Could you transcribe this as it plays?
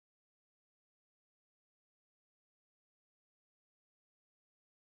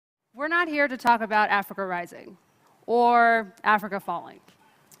We're not here to talk about Africa rising, or Africa falling,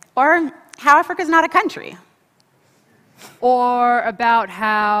 or how Africa's not a country, or about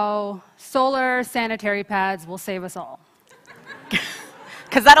how solar sanitary pads will save us all.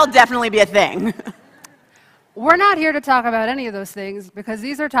 Because that'll definitely be a thing. We're not here to talk about any of those things because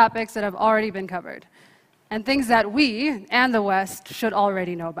these are topics that have already been covered, and things that we and the West should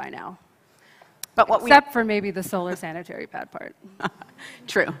already know by now. But Except for maybe the solar sanitary pad part.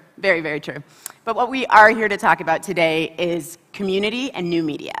 True. Very, very true. But what we are here to talk about today is community and new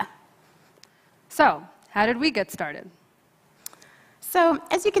media. So, how did we get started? So,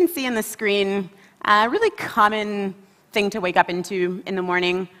 as you can see on the screen, a really common thing to wake up into in the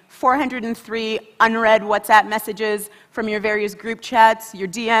morning, 403 unread WhatsApp messages from your various group chats, your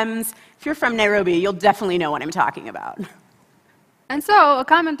DMs. If you're from Nairobi, you'll definitely know what I'm talking about. And so, a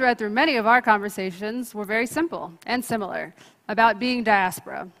common thread through many of our conversations were very simple and similar, about being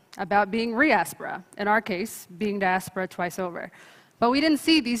diaspora, about being re-aspora, in our case, being diaspora twice over. But we didn't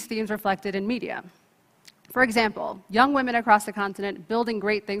see these themes reflected in media. For example, young women across the continent building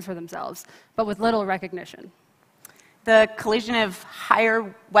great things for themselves, but with little recognition. The collision of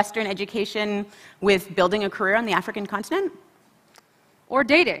higher Western education with building a career on the African continent? Or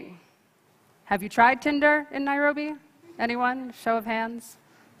dating. Have you tried Tinder in Nairobi? Anyone? Show of hands?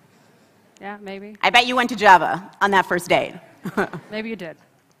 Yeah, maybe. I bet you went to Java on that first date. Maybe you did.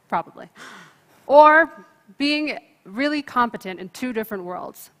 Probably. Or being really competent in two different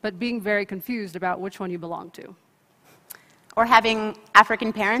worlds, but being very confused about which one you belong to. Or having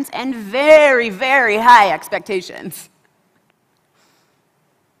African parents and very, very high expectations.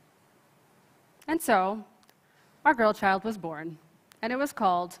 And so, our girl child was born, and it was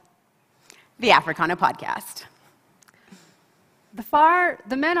called the Afracanah Podcast.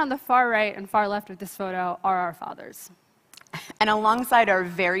 The men on the far right and far left of this photo are our fathers. And alongside our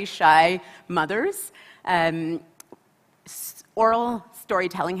very shy mothers, oral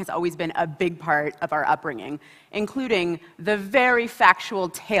storytelling has always been a big part of our upbringing, including the very factual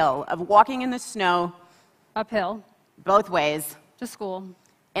tale of walking in the snow, uphill, both ways, to school,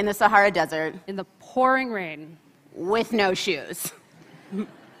 in the Sahara Desert, in the pouring rain, with no shoes.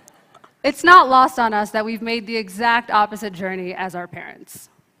 It's not lost on us that we've made the exact opposite journey as our parents,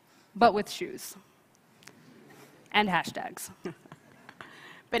 but with shoes and hashtags.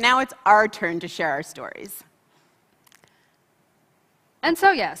 But now it's our turn to share our stories. And so,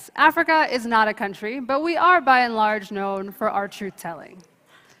 yes, Africa is not a country, but we are by and large known for our truth-telling.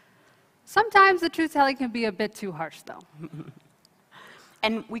 Sometimes the truth-telling can be a bit too harsh, though.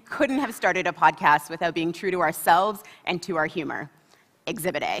 And we couldn't have started a podcast without being true to ourselves and to our humor.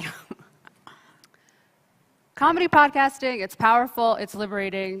 Exhibit A. Comedy podcasting, it's powerful, it's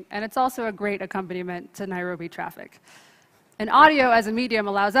liberating, and it's also a great accompaniment to Nairobi traffic. And audio as a medium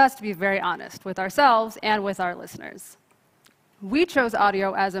allows us to be very honest with ourselves and with our listeners. We chose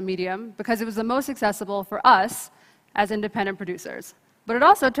audio as a medium because it was the most accessible for us as independent producers, but it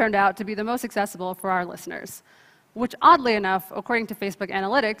also turned out to be the most accessible for our listeners, which oddly enough, according to Facebook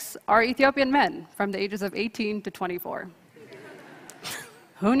analytics, are Ethiopian men from the ages of 18 to 24.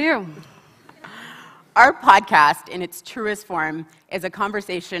 Who knew? Our podcast, in its truest form, is a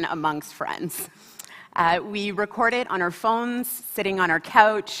conversation amongst friends. We record it on our phones, sitting on our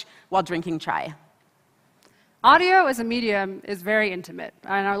couch, while drinking chai. Audio as a medium is very intimate,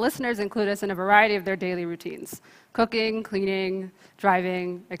 and our listeners include us in a variety of their daily routines: cooking, cleaning,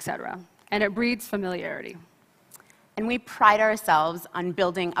 driving, etc. And it breeds familiarity. And we pride ourselves on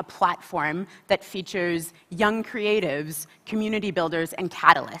building a platform that features young creatives, community builders, and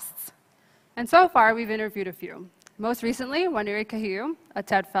catalysts. And so far, we've interviewed a few. Most recently, Waniri Kahiu, a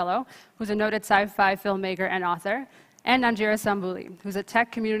TED Fellow, who's a noted sci-fi filmmaker and author, and Nanjira Sambuli, who's a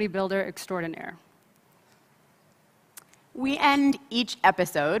tech community builder extraordinaire. We end each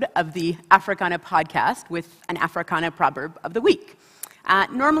episode of the Afracanah Podcast with an Africana proverb of the week.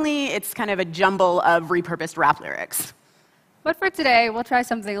 Normally, it's kind of a jumble of repurposed rap lyrics. But for today, we'll try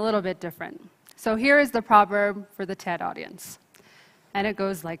something a little bit different. So here is the proverb for the TED audience. And it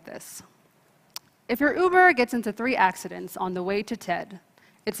goes like this. If your Uber gets into 3 accidents on the way to TED,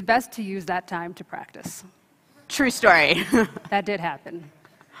 it's best to use that time to practice. True story. That did happen.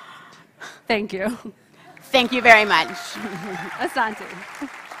 Thank you. Thank you very much. Asante.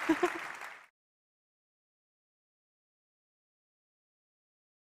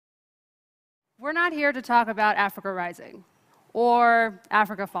 We're not here to talk about Africa rising, or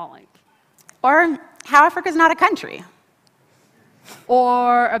Africa falling, Or how Africa's not a country.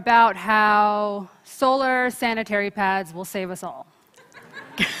 or about how solar sanitary pads will save us all.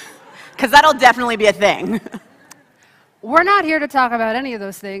 Because that'll definitely be a thing. we're not here to talk about any of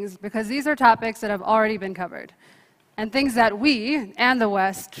those things because these are topics that have already been covered and things that we and the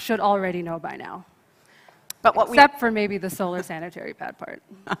West should already know by now. But except for maybe the solar sanitary pad part.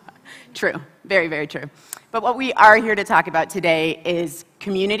 True. Very, very true. But what we are here to talk about today is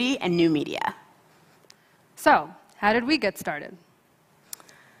community and new media. So, how did we get started?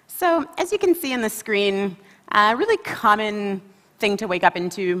 So, as you can see on the screen, a really common thing to wake up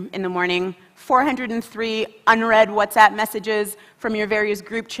into in the morning, 403 unread WhatsApp messages from your various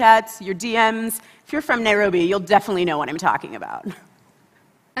group chats, your DMs. If you're from Nairobi, you'll definitely know what I'm talking about.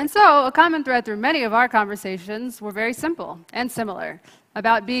 And so, a common thread through many of our conversations were very simple and similar,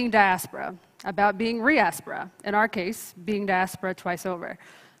 about being diaspora, about being re-aspora, in our case, being diaspora twice over.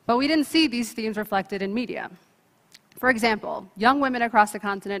 But we didn't see these themes reflected in media. For example, young women across the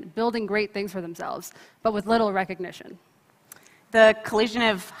continent building great things for themselves, but with little recognition. The collision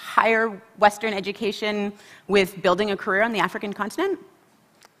of higher Western education with building a career on the African continent?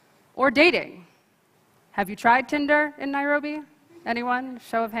 Or dating. Have you tried Tinder in Nairobi? Anyone?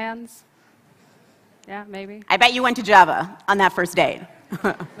 Show of hands? Yeah, maybe. I bet you went to Java on that first date.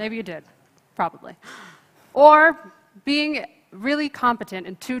 Maybe you did. Probably. Or being really competent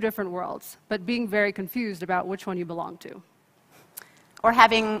in two different worlds, but being very confused about which one you belong to. Or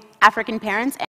having African parents